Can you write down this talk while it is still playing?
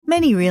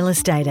Many real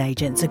estate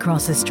agents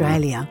across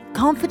Australia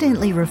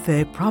confidently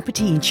refer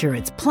Property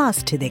Insurance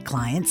Plus to their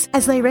clients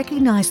as they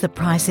recognise the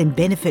price and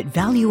benefit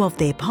value of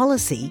their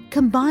policy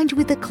combined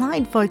with the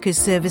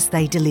client-focused service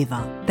they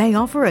deliver. They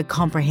offer a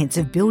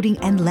comprehensive building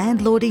and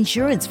landlord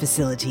insurance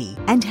facility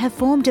and have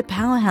formed a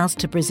powerhouse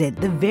to present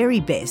the very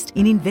best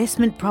in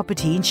investment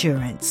property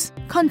insurance.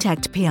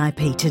 Contact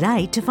PIP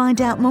today to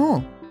find out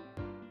more.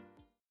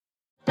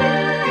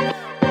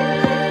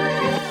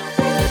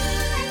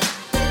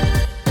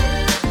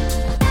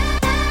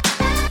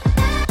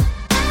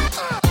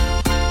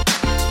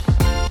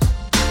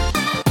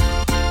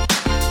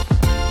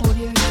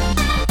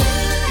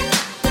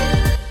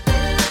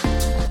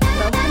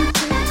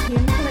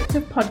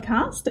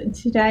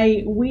 Podcast.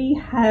 Today we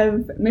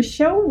have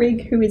Michelle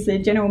Rigg, who is the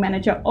General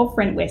Manager of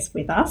Rent West,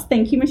 with us.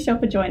 Thank you, Michelle,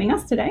 for joining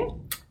us today.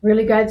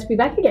 Really glad to be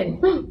back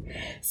again.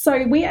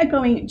 So we are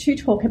going to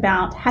talk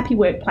about happy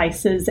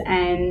workplaces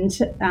and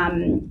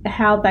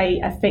how they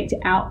affect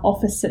our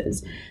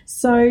offices.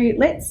 So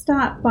let's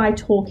start by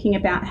talking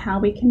about how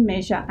we can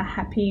measure a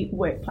happy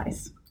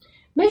workplace.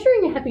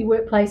 Measuring a happy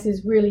workplace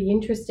is really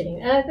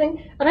interesting, and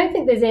I don't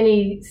think there's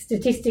any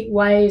statistic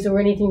ways or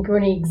anything or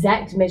any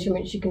exact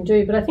measurements you can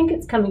do, but I think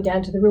it's coming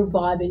down to the real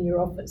vibe in your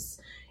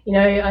office. You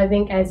know, I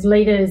think as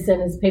leaders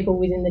and as people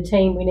within the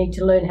team, we need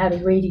to learn how to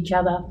read each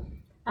other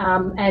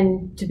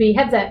and to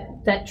have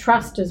that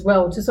trust as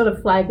well, to sort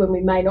of flag when we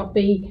may not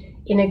be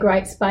in a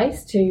great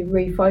space to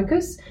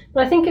refocus.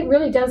 But I think it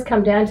really does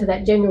come down to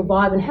that general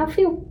vibe and how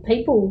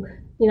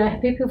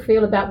people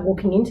feel about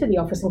walking into the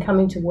office and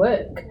coming to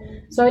work.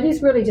 So it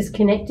is really just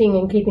connecting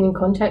and keeping in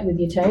contact with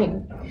your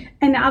team.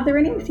 And are there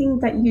anything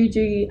that you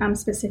do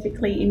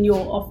specifically in your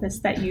office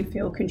that you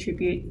feel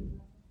contribute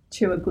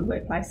to a good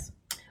workplace?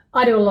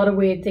 I do a lot of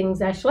weird things,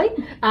 Ashley.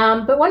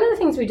 But one of the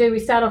things we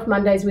start off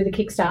Mondays with a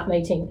Kickstart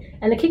meeting.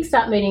 And the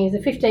Kickstart meeting is a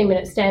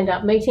 15-minute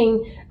stand-up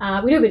meeting.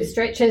 We do a bit of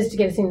stretches to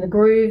get us in the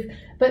groove.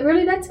 But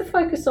really that's a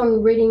focus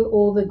on reading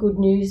all the good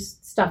news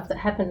stuff that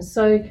happens.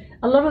 So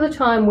a lot of the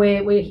time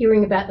we're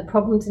hearing about the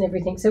problems and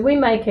everything. So we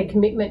make a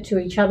commitment to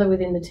each other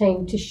within the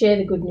team to share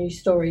the good news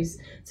stories.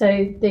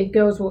 So the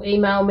girls will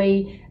email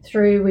me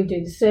through, we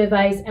do the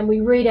surveys, and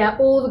we read out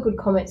all the good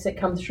comments that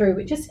come through,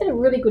 which just set a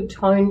really good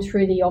tone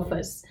through the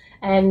office.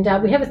 And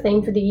we have a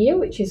theme for the year,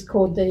 which is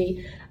called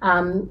the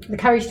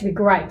Courage to be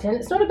Great. And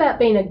it's not about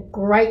being a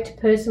great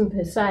person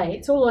per se.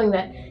 It's all along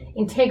that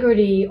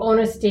integrity,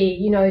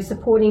 honesty,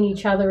 supporting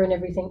each other and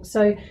everything.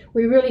 So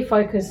we really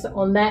focus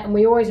on that, and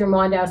we always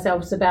remind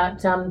ourselves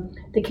about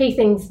the key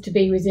things to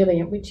be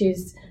resilient, which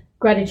is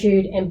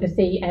gratitude,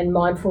 empathy and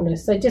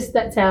mindfulness. So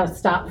that's our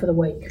start for the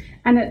week.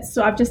 And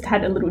so I've just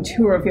had a little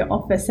tour of your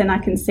office and I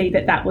can see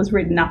that was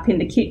written up in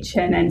the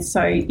kitchen, and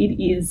so it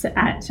is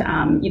at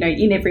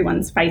in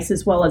everyone's face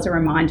as well as a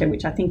reminder,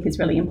 which I think is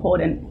really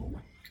important.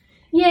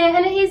 Yeah,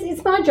 and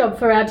it's my job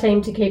for our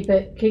team to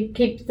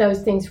keep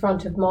those things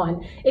front of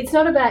mind. It's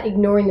not about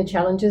ignoring the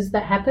challenges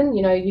that happen.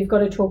 You've got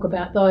to talk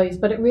about those,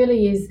 but it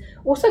really is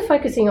also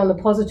focusing on the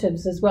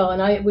positives as well.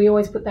 And we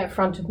always put that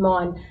front of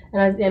mind.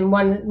 And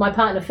my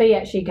partner Fee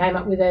actually came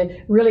up with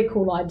a really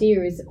cool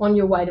idea: is on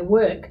your way to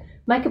work,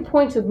 make a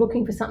point of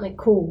looking for something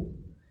cool.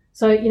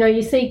 So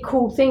you see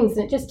cool things,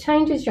 and it just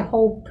changes your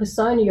whole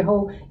persona, your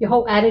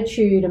whole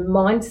attitude and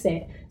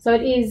mindset. So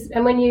it is,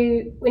 and when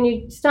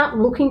you start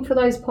looking for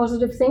those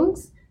positive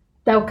things,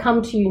 they'll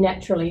come to you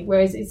naturally.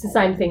 Whereas it's the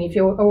same thing. If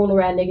you're all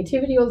around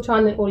negativity all the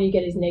time, then all you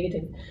get is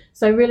negative.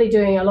 So really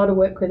doing a lot of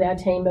work with our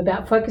team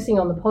about focusing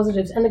on the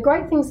positives and the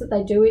great things that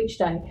they do each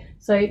day.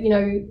 So,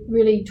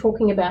 really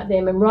talking about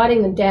them and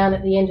writing them down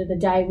at the end of the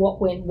day,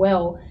 what went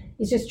well,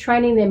 is just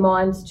training their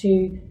minds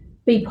to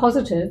be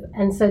positive.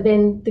 And so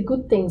then the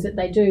good things that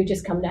they do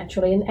just come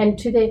naturally and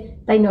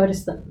they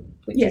notice them,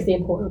 which is the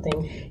important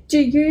thing.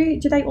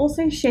 Do they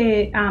also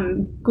share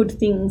good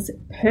things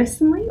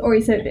personally, or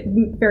is it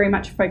very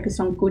much focused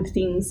on good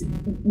things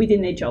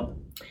within their job?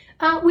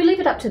 We leave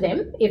it up to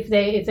them if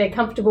they're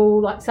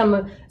comfortable. Like some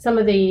of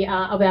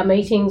our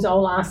meetings,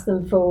 I'll ask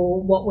them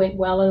for what went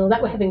well and all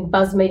that. We're having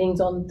buzz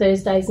meetings on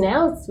Thursdays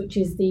now, which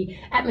is the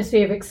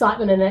atmosphere of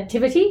excitement and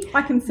activity.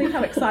 I can see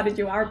how excited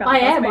you are about. I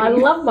am. I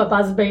love my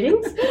buzz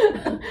meetings.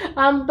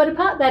 But a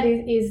part of that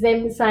is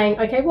them saying,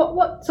 okay,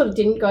 what sort of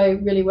didn't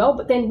go really well,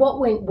 but then what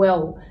went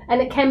well,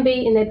 and it can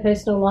be in their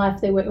personal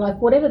life, their work life,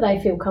 whatever they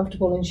feel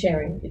comfortable in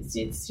sharing.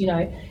 It's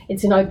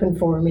an open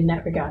forum in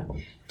that regard.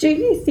 Do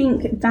you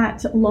think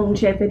that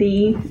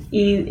longevity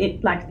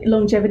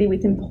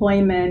with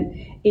employment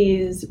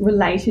is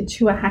related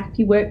to a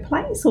happy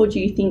workplace, or do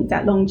you think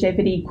that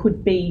longevity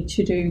could be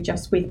to do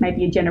just with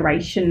maybe a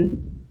generational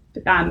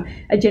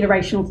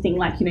thing,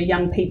 like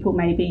young people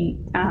maybe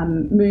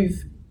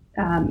move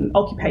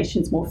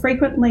occupations more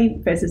frequently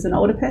versus an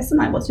older person?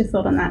 Like, what's your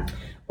thought on that?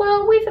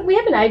 Well, we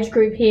have an age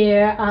group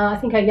here. I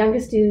think our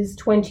youngest is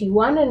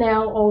 21 and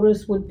our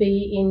oldest would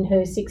be in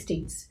her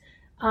 60s.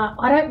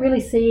 I don't really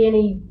see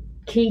any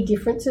key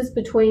differences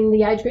between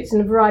the age groups and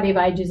a variety of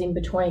ages in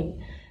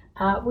between.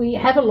 We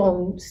have a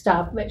long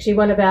staff. Actually,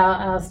 one of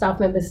our staff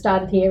members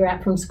started here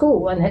out from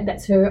school, and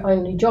that's her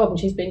only job, and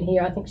she's been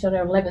here, I think she's on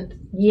her 11th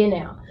year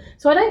now.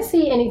 So I don't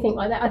see anything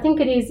like that. I think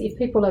it is if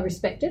people are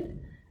respected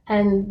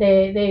and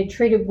they're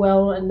treated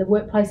well and the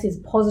workplace is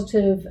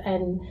positive,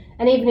 and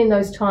even in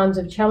those times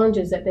of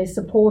challenges that they're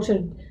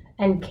supported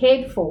and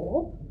cared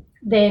for,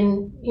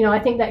 then, you know, I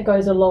think that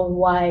goes a long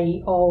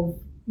way of,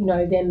 you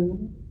know,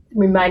 them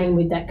remaining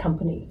with that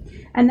company.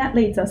 And that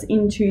leads us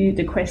into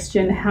the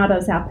question, how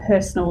does our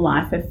personal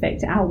life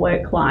affect our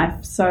work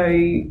life? So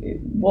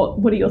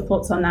what are your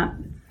thoughts on that?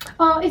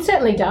 Oh, it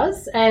certainly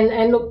does.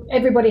 And look,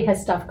 everybody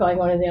has stuff going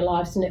on in their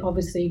lives, and it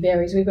obviously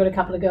varies. We've got a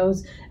couple of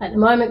girls at the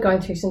moment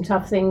going through some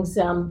tough things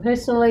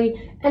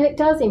personally, and it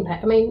does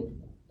impact. I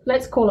mean,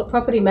 let's call it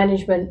property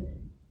management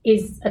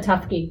is a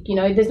tough gig. You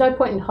know, there's no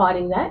point in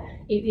hiding that.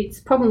 It's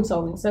problem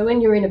solving. So when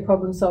you're in a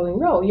problem solving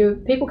role,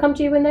 people come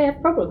to you when they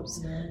have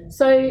problems.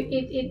 So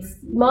it's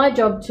my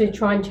job to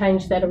try and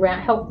change that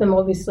around, help them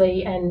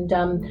obviously, and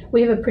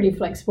we have a pretty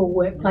flexible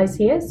workplace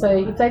here. So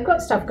if they've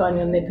got stuff going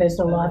on in their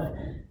personal life,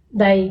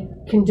 they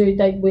can do.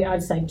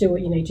 I'd say do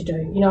what you need to do.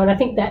 You know, and I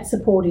think that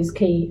support is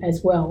key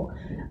as well.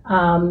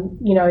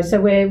 You know, so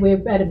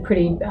we're at a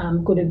pretty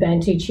good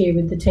advantage here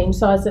with the team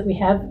size that we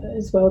have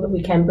as well, that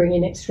we can bring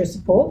in extra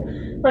support.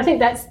 But I think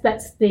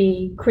that's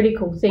the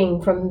critical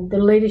thing from the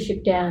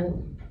leadership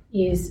down,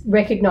 is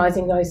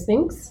recognising those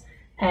things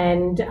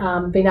and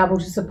being able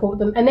to support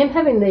them, and then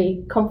having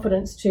the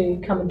confidence to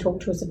come and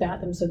talk to us about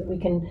them, so that we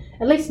can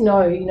at least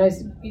know, you know,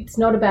 it's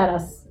not about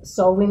us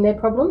solving their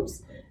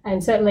problems.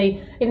 And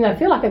certainly, even though I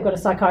feel like I've got a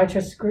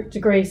psychiatrist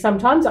degree,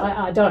 sometimes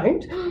I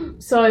don't.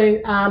 So,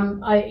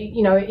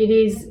 you know, it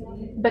is,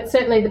 but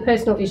certainly the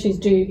personal issues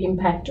do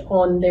impact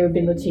on their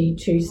ability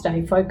to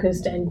stay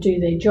focused and do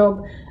their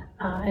job.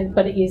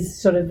 But it is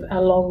sort of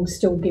along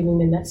still giving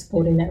them that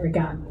support in that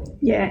regard.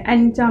 Yeah,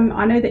 and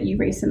I know that you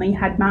recently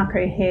had Mark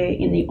O'Hare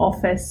in the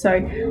office, so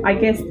I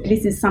guess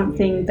this is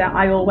something that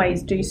I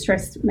always do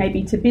stress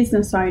maybe to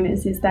business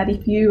owners, is that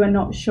if you are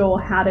not sure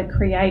how to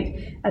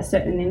create a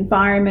certain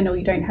environment, or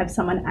you don't have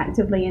someone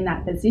actively in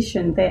that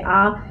position, there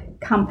are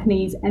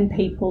companies and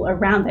people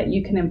around that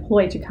you can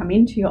employ to come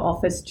into your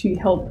office to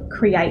help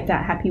create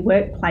that happy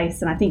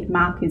workplace. And I think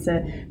Mark is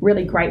a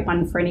really great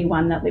one for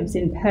anyone that lives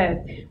in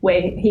Perth,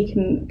 where he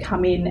can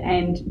come in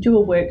and do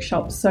a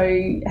workshop.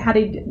 So how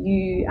did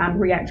you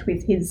react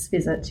with his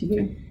visit to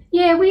you?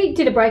 Yeah, we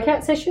did a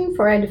breakout session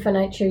for our end of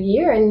financial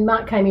year, and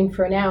Mark came in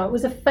for an hour. It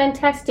was a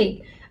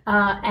fantastic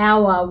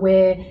hour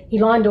where he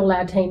lined all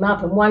our team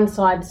up, and one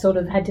side sort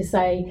of had to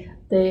say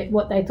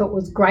what they thought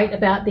was great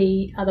about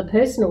the other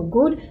person or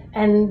good,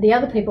 and the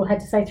other people had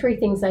to say 3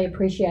 things they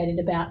appreciated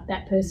about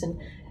that person.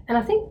 And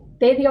I think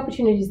they're the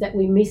opportunities that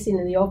we miss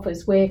in the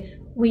office, where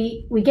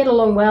we get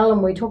along well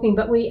and we're talking,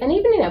 but and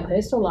even in our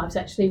personal lives,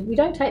 actually, we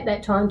don't take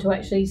that time to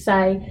actually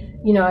say,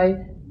 you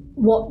know,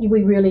 what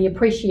we really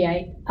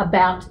appreciate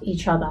about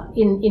each other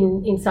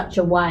in such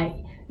a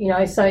way, you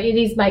know. So it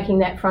is making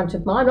that front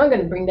of mind. I'm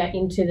going to bring that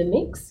into the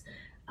mix.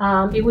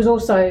 It was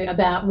also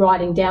about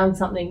writing down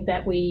something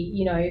that we,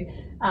 you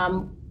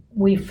know,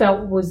 we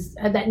felt was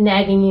that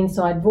nagging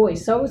inside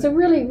voice. So it was a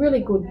really,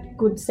 really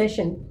good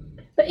session.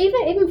 But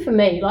even for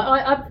me,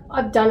 like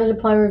I've done a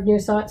diploma of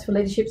neuroscience for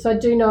leadership, so I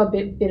do know a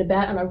bit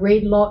about it, and I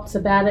read lots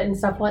about it and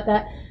stuff like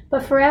that.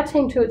 But for our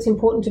team too, it's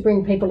important to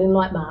bring people in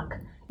like Mark.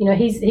 You know,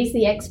 he's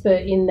the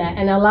expert in that,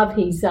 and I love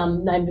his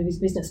name of his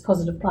business,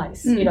 Positive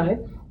Place. You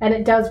know, and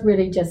it does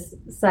really just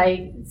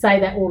say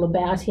that all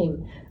about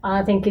him.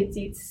 I think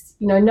it's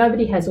you know,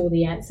 nobody has all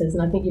the answers,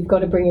 and I think you've got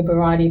to bring a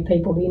variety of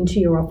people into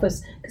your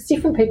office, because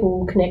different people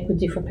will connect with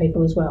different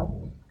people as well.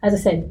 As I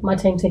said, my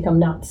team think I'm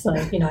nuts, so,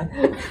 you know.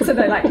 So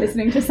they like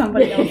listening to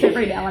somebody else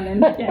every now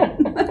and then. Yeah.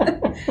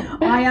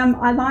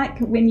 I like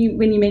when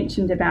you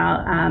mentioned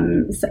about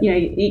you know,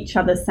 each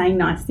other saying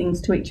nice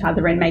things to each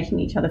other and making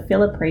each other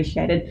feel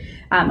appreciated.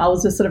 I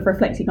was just sort of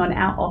reflecting on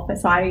our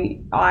office. They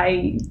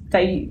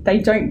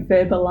don't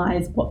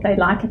verbalise what they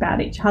like about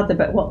each other,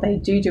 but what they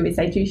do is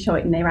they do show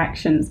it in their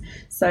actions.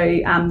 So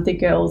the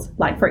girls,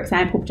 like for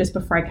example, just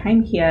before I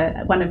came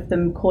here, one of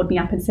them called me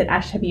up and said,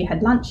 "Ash, have you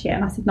had lunch yet?"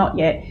 And I said, "Not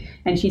yet."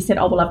 And she said,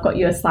 "Oh, well, I've got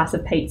you a slice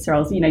of pizza." I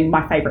was, you know,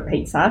 my favourite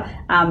pizza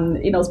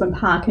in Osborne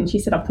Park. And she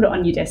said, "I'll put it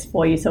on your desk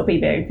for you, so it'll be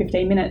there in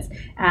 15 minutes.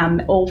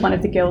 Or one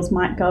of the girls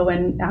might go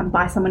and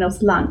buy someone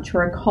else lunch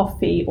or a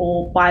coffee,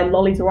 or buy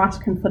lollies or ice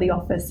cream for the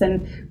office.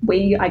 And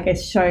we, I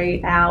guess, show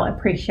our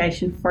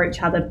appreciation for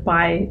each other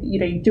by, you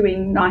know,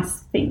 doing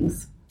nice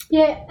things.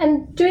 Yeah,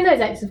 and doing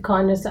those acts of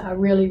kindness are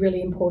really,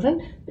 really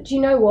important. But do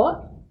you know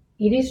what?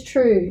 It is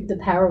true, the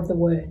power of the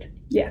word.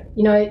 Yeah.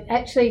 You know,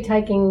 actually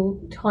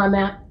taking time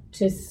out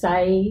to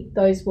say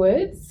those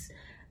words.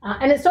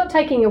 And it's not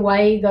taking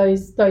away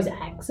those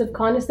acts of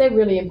kindness. They're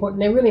really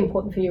important. They're really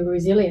important for your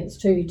resilience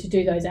too, to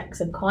do those acts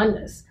of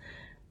kindness.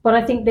 But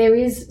I think there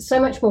is so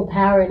much more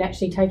power in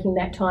actually taking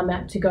that time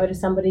out to go to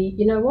somebody,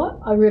 you know what,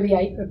 I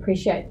really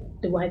appreciate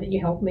the way that you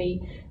helped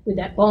me with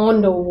that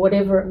bond, or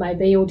whatever it may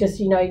be, or just,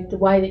 you know, the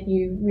way that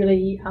you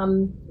really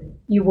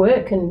you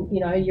work, and, you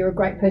know, you're a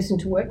great person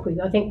to work with.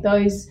 I think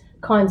those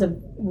kinds of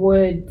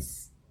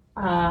words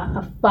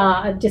are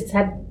far,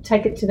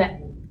 take it to that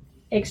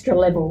extra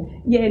level.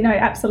 Yeah, no,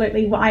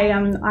 absolutely.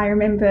 I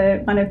remember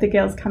one of the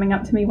girls coming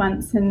up to me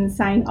once and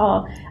saying,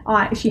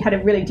 she had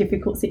a really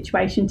difficult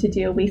situation to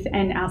deal with,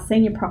 and our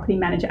senior property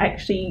manager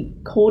actually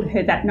called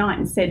her that night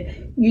and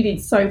said, "You did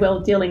so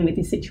well dealing with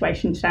this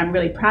situation today. I'm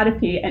really proud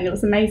of you." And it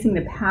was amazing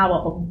the power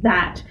of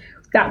that.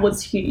 That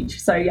was huge.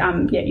 So,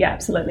 you're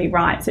absolutely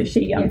right. So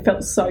she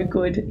felt so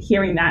good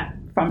hearing that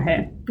from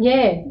her.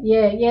 Yeah.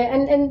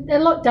 And a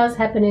lot does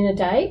happen in a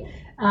day.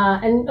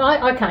 And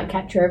I can't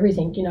capture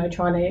everything,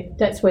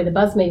 that's where the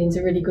buzz meetings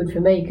are really good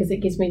for me, because it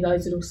gives me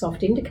those little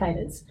soft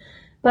indicators.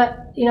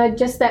 But,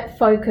 just that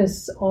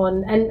focus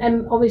on,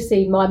 and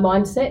obviously my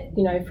mindset,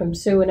 from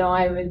Sue and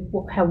I,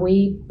 how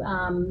we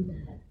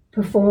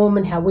perform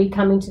and how we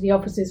come into the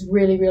office is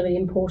really, really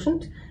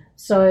important.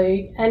 So,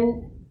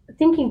 and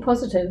thinking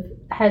positive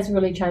has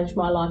really changed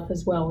my life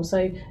as well.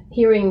 So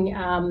hearing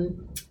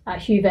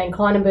Hugh Van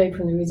Kleinenberg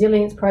from the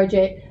Resilience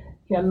Project,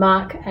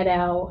 Mark at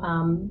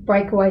our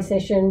breakaway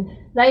session,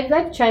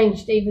 they've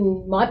changed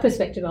even my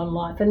perspective on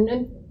life,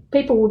 and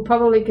people would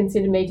probably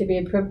consider me to be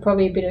a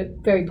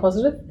very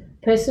positive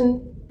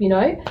person,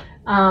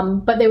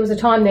 but there was a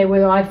time there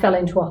where I fell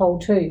into a hole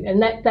too,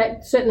 and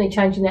that certainly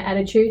changing that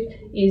attitude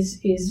is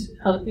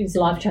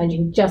life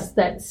changing. Just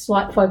that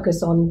slight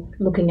focus on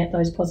looking at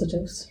those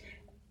positives.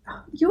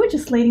 You were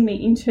just leading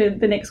me into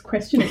the next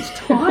question each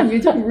time.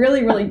 You're doing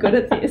really, really good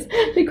at this,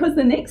 because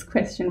the next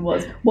question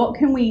was, what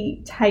can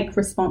we take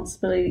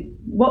responsibility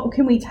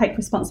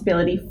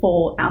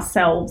for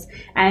ourselves?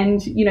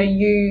 And,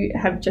 you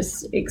have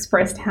just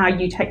expressed how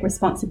you take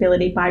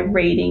responsibility by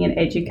reading and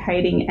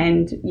educating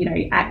and,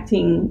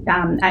 acting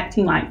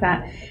like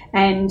that.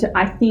 And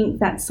I think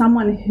that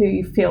someone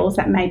who feels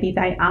that maybe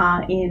they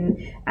are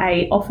in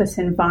a office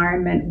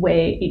environment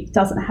where it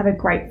doesn't have a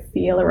great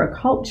feel or a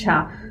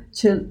culture,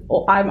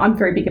 I'm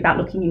very big about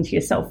looking into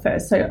yourself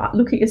first. So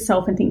look at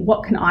yourself and think,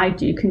 what can I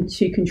do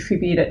to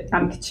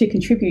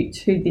contribute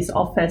to this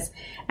office?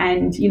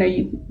 And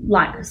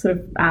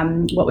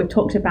what we've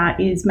talked about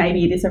is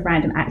maybe it is a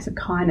random act of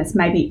kindness.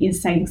 Maybe it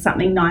is saying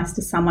something nice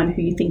to someone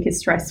who you think is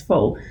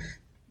stressful.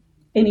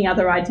 Any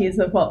other ideas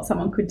of what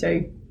someone could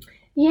do?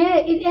 Yeah,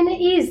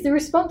 it is. The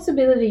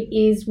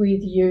responsibility is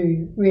with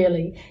you,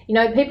 really.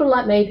 People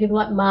like me, people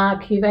like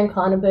Mark, Hugh Van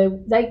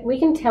Kleinenberg, we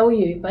can tell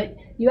you, but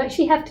you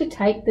actually have to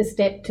take the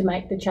step to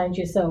make the change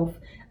yourself,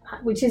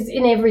 which is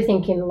in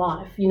everything in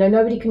life.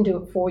 Nobody can do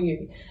it for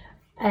you.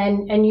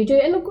 And you do.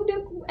 And look,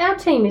 our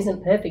team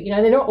isn't perfect.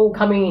 They're not all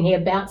coming in here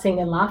bouncing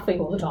and laughing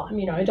all the time.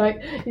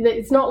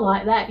 It's not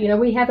like that.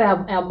 We have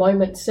our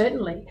moments,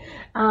 certainly.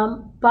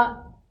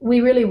 But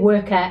we really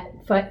work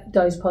for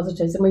those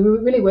positives, and we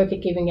really work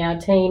at giving our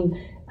team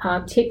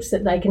tips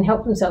that they can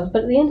help themselves.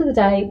 But at the end of the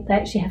day, they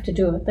actually have to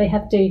do it. They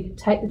have to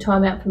take the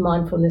time out for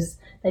mindfulness.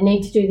 They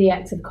need to do the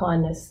acts of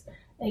kindness.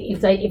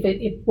 If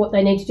what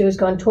they need to do is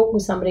go and talk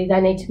with somebody,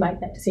 they need to make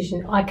that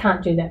decision. I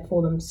can't do that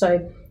for them.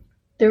 So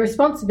the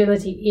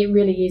responsibility, it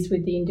really is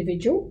with the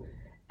individual.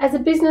 As a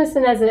business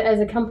and as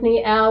a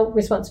company, our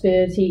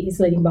responsibility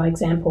is leading by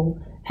example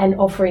and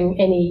offering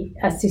any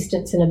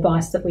assistance and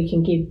advice that we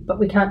can give, but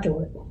we can't do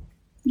it.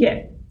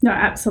 Yeah, no,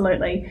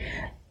 absolutely.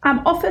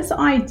 Office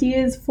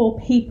ideas for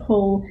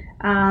people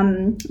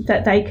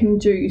that they can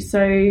do.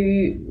 So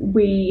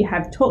we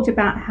have talked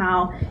about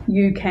how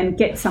you can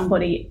get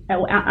someone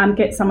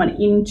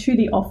into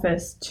the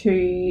office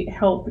to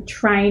help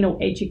train or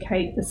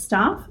educate the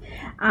staff.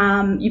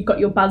 You've got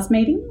your buzz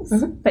meetings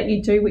that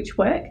you do, which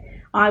work.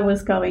 I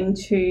was going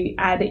to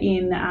add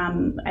in,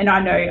 and I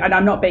know, and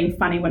I'm not being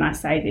funny when I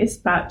say this,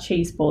 but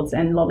cheese boards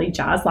and lolly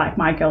jars. Like,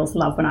 my girls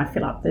love when I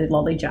fill up the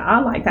lolly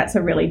jar. Like, that's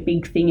a really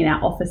big thing in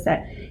our office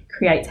that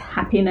creates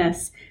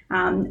happiness.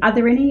 Are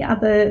there any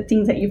other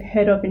things that you've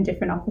heard of in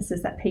different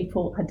offices that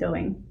people are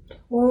doing?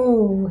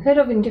 Oh, heard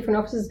of in different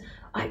offices.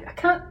 I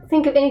can't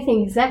think of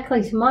anything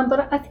exactly to mind,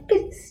 but I think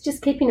it's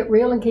just keeping it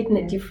real and keeping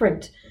it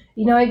different.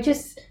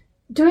 Just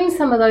doing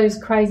some of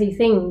those crazy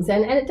things,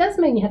 and it does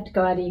mean you have to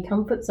go out of your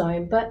comfort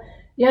zone, but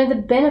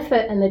the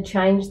benefit and the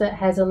change that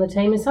has on the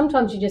team, and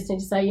sometimes you just need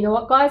to say, you know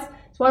what, guys,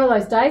 it's one of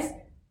those days,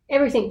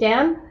 everything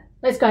down,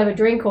 let's go have a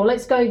drink, or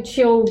let's go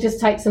chill, just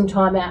take some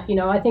time out.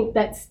 I think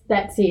that's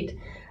it.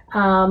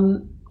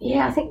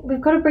 I think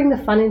we've got to bring the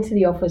fun into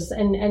the office,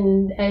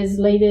 and as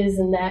leaders,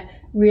 and that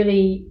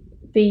really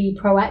be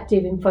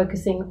proactive in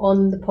focusing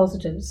on the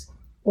positives.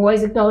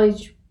 Always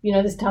acknowledge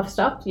this tough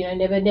stuff,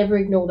 never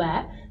ignore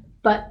that.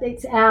 But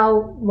it's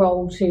our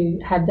role to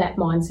have that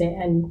mindset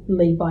and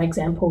lead by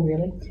example,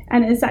 really.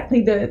 And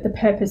exactly the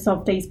purpose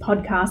of these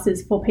podcasts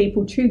is for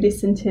people to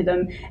listen to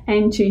them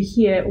and to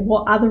hear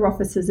what other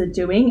offices are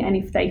doing, and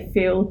if they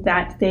feel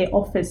that their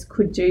office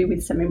could do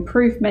with some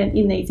improvement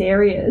in these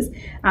areas.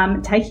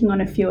 Taking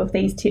on a few of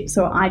these tips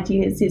or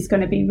ideas is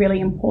going to be really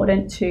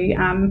important to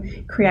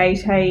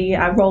create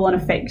a roll-on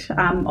effect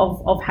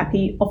of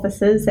happy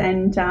offices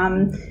and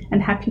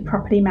happy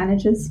property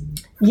managers.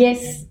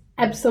 Yes.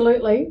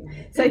 Absolutely.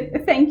 So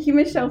thank you,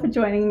 Michelle, for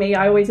joining me.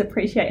 I always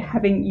appreciate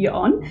having you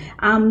on.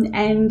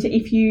 And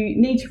if you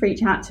need to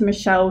reach out to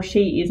Michelle,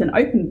 she is an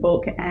open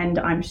book, and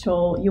I'm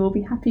sure you will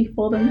be happy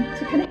for them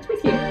to connect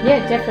with you.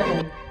 Yeah,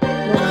 definitely.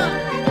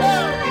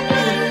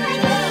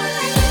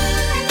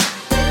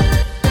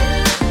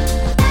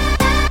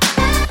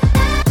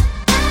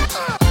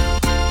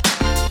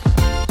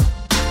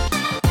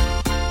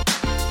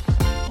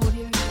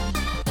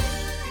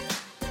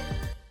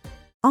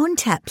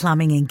 OnTap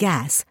Plumbing and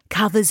Gas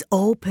covers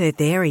all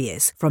Perth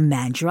areas from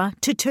Mandurah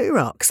to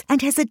Turox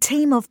and has a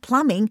team of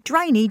plumbing,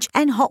 drainage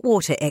and hot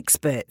water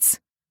experts.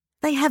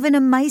 They have an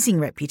amazing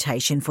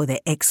reputation for their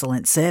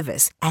excellent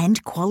service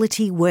and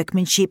quality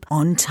workmanship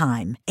on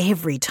time,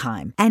 every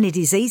time, and it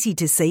is easy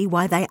to see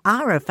why they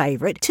are a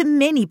favourite to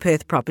many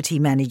Perth property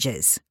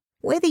managers.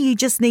 Whether you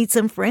just need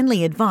some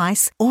friendly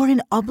advice or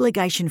an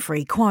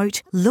obligation-free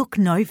quote, look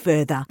no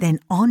further than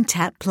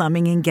OnTap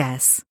Plumbing and Gas.